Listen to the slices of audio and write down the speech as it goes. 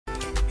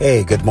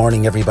Hey, good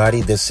morning,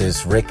 everybody. This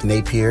is Rick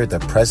Napier, the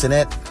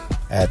president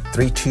at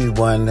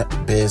 321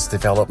 Biz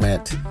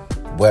Development,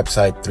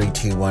 website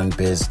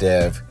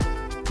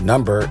 321BizDev,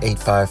 number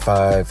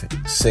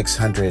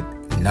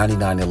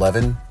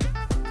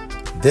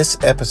 855-600-9911. This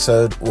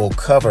episode will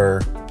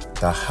cover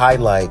the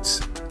highlights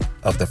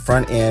of the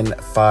front-end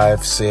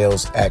 5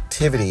 sales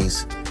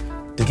activities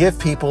to give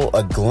people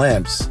a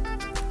glimpse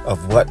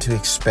of what to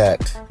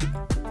expect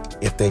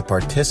if they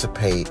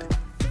participate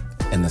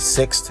in the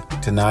 6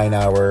 to 9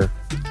 hour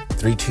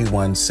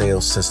 321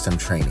 sales system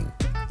training.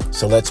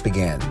 So let's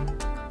begin.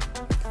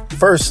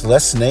 First,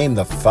 let's name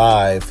the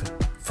 5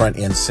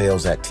 front-end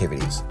sales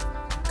activities: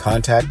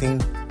 contacting,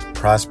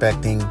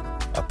 prospecting,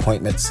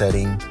 appointment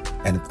setting,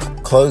 and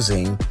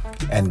closing,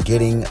 and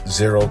getting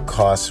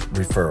zero-cost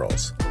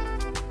referrals.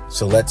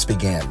 So let's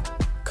begin.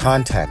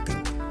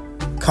 Contacting.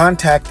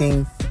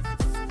 Contacting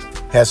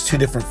has 2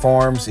 different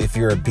forms. If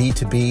you're a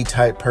B2B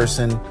type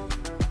person,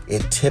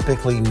 it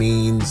typically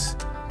means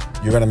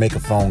you're going to make a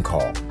phone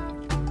call,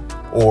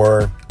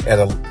 or at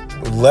a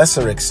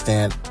lesser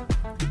extent,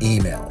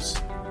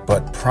 emails,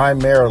 but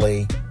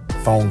primarily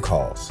phone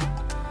calls.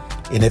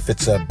 And if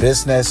it's a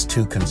business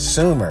to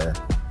consumer,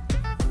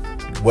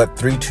 what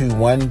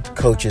 321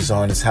 coaches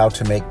on is how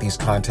to make these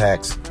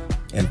contacts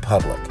in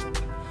public.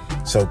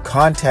 So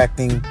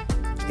contacting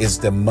is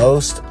the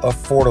most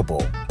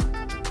affordable,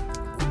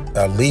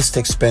 least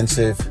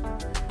expensive,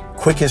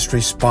 quickest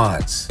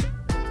response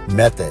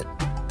method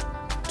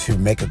to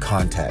make a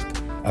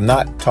contact. I'm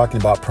not talking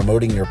about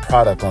promoting your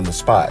product on the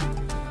spot.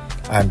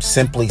 I'm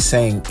simply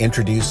saying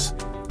introduce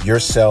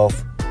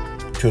yourself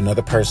to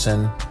another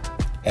person,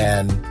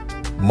 and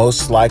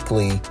most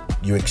likely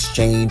you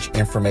exchange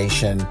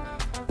information,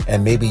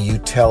 and maybe you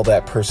tell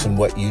that person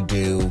what you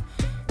do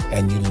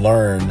and you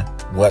learn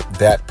what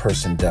that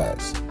person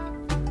does.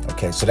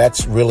 Okay, so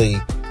that's really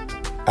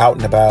out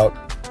and about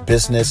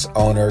business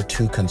owner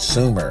to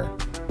consumer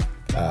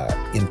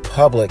in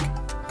public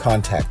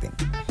contacting.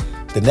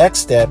 The next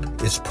step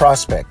is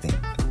prospecting.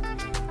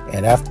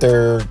 And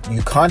after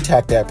you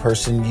contact that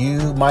person,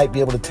 you might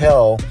be able to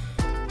tell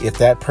if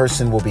that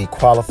person will be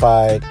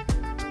qualified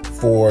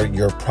for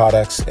your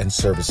products and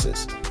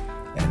services.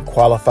 And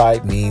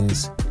qualified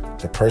means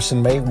the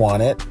person may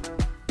want it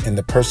and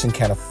the person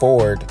can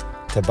afford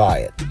to buy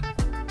it.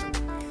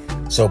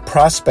 So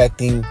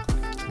prospecting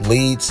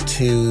leads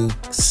to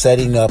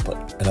setting up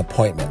an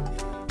appointment.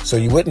 So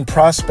you wouldn't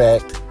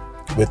prospect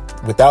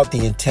without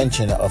the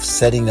intention of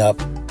setting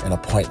up an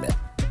appointment.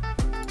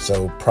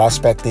 So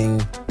prospecting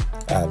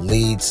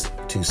leads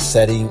to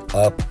setting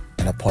up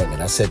an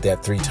appointment. I said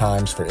that 3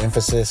 times for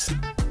emphasis.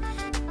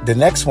 The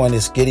next one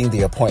is getting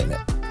the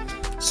appointment.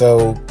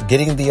 So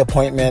getting the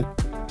appointment,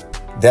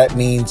 that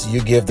means you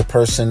give the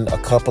person a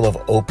couple of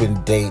open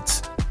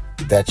dates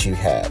that you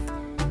have.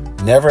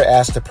 Never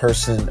ask the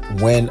person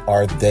when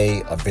are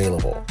they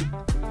available.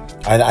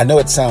 I know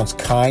it sounds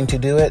kind to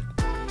do it,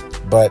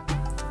 but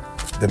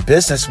the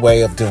business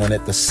way of doing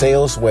it, the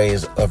sales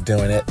ways of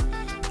doing it,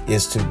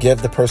 is to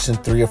give the person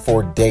 3 or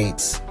 4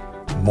 dates,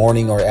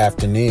 morning or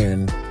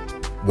afternoon,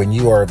 when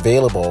you are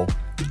available,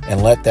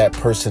 and let that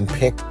person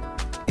pick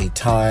a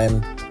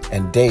time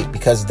and date,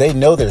 because they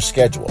know their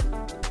schedule.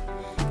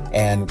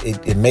 And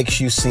it makes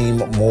you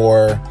seem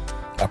more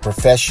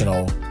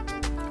professional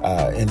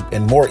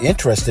and more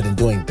interested in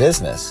doing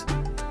business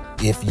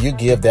if you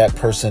give that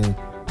person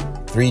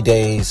 3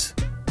 days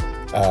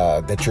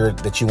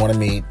that you want to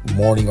meet,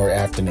 morning or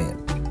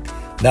afternoon.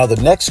 Now, the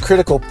next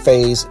critical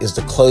phase is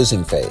the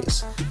closing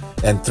phase.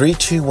 And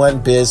 321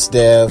 Biz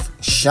Dev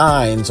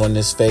shines on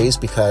this phase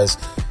because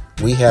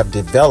we have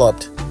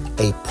developed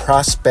a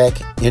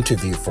prospect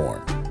interview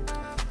form.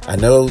 I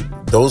know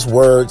those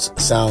words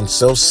sound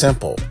so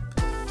simple.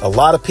 A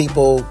lot of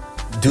people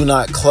do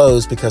not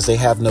close because they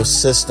have no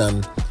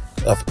system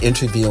of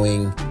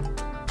interviewing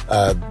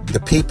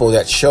the people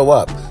that show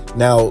up.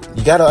 Now,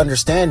 you got to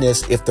understand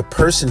this. If the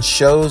person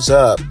shows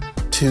up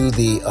to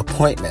the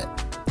appointment,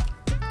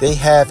 they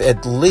have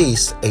at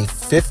least a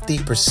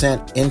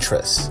 50%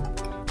 interest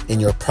in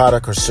your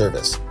product or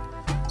service.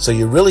 So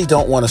you really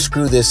don't want to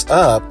screw this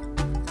up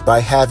by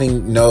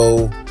having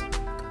no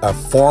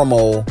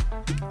formal,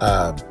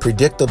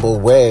 predictable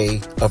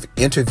way of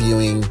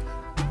interviewing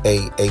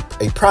a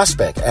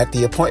prospect at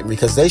the appointment,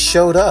 because they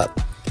showed up.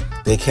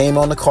 They came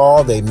on the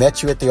call. They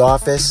met you at the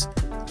office.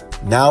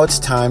 Now it's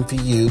time for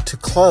you to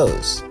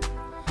close.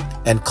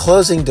 And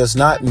closing does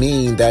not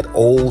mean that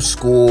old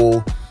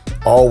school,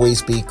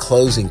 always be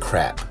closing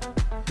crap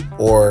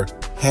or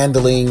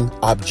handling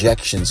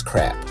objections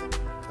crap.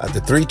 The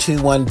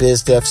 321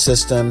 Biz Dev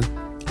system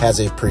has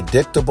a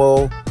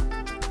predictable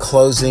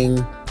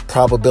closing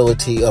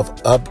probability of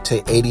up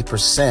to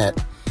 80%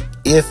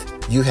 if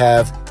you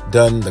have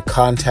done the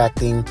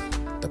contacting,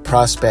 the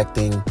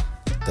prospecting,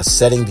 the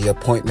setting the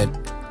appointment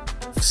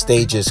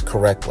stages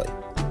correctly.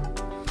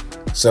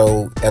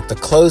 So at the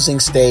closing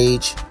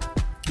stage,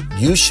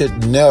 you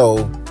should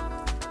know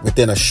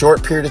within a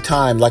short period of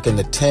time, like in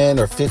the 10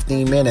 or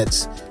 15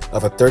 minutes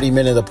of a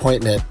 30-minute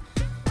appointment,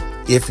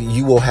 if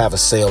you will have a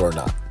sale or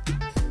not.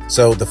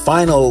 So the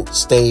final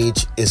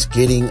stage is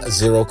getting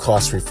zero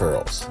cost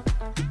referrals.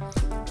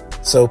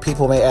 So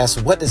people may ask,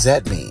 what does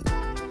that mean?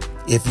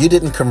 If you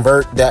didn't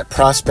convert that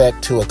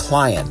prospect to a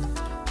client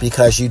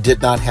because you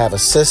did not have a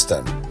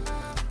system,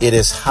 it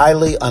is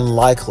highly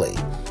unlikely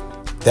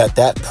that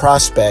that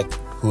prospect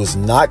who is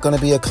not going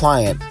to be a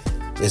client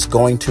is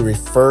going to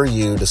refer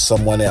you to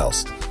someone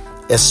else,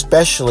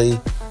 especially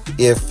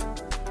if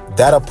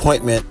that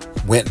appointment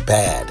went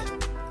bad.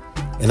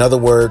 In other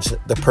words,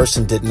 the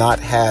person did not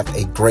have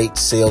a great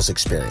sales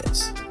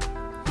experience.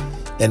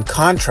 In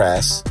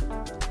contrast,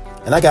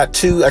 and I got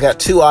two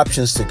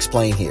options to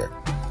explain here.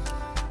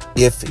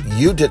 If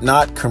you did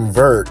not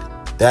convert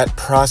that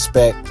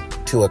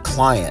prospect to a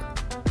client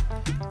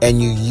and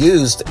you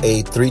used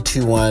a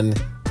 3-2-1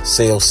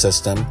 sales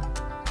system,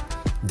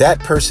 that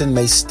person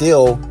may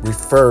still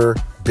refer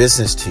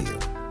business to you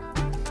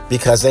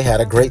because they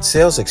had a great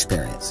sales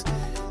experience.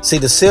 See,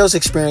 the sales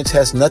experience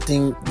has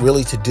nothing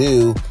really to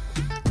do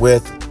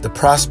with the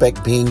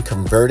prospect being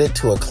converted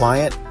to a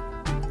client.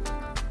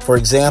 For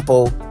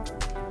example,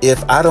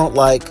 if I don't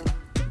like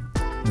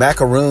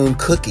macaroon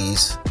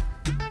cookies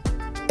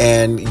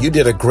and you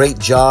did a great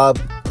job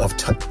of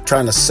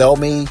trying to sell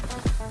me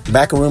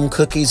macaroon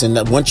cookies, and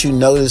once you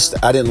noticed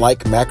I didn't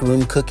like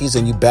macaroon cookies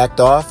and you backed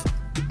off,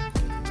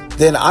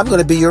 then I'm going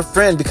to be your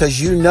friend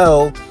because you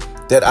know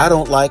that I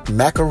don't like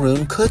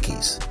macaroon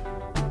cookies.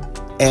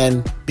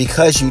 And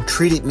because you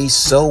treated me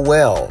so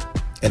well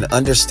in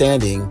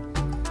understanding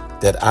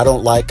that I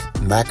don't like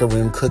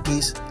macaroon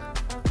cookies,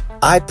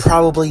 I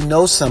probably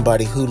know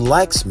somebody who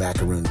likes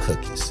macaroon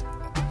cookies.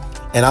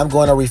 And I'm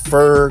going to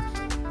refer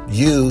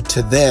you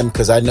to them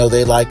because I know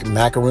they like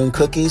macaroon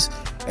cookies,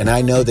 and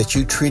I know that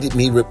you treated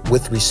me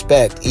with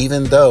respect,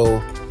 even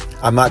though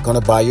I'm not going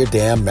to buy your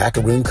damn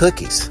macaroon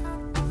cookies.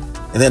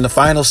 And then the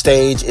final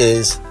stage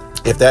is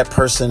if that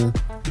person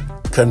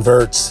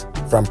converts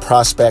from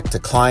prospect to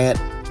client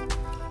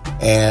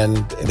and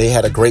they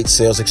had a great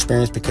sales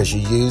experience because you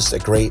used a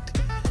great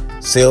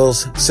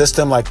sales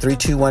system like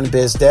 3-2-1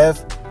 Biz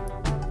Dev,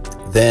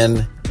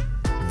 then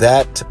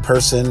that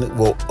person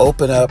will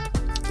open up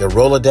their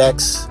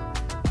Rolodex.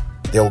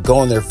 They'll go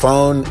on their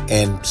phone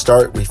and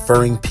start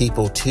referring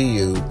people to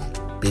you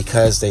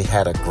because they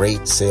had a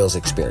great sales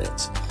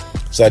experience.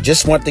 So I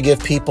just want to give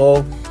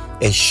people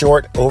a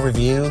short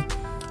overview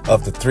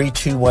of the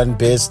 3-2-1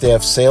 Biz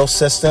Dev sales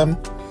system.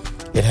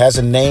 It has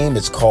a name.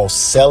 It's called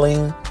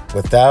Selling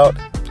Without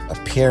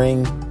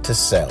Appearing to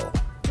Sell.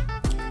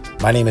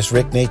 My name is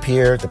Rick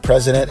Napier, the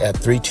president at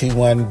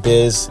 3-2-1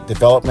 Biz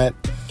Development,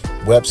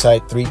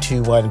 website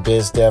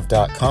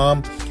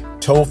 321bizdev.com,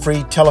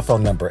 toll-free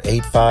telephone number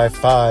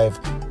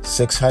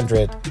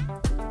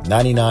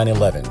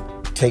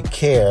 855-600-9911. Take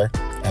care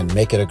and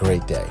make it a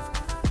great day.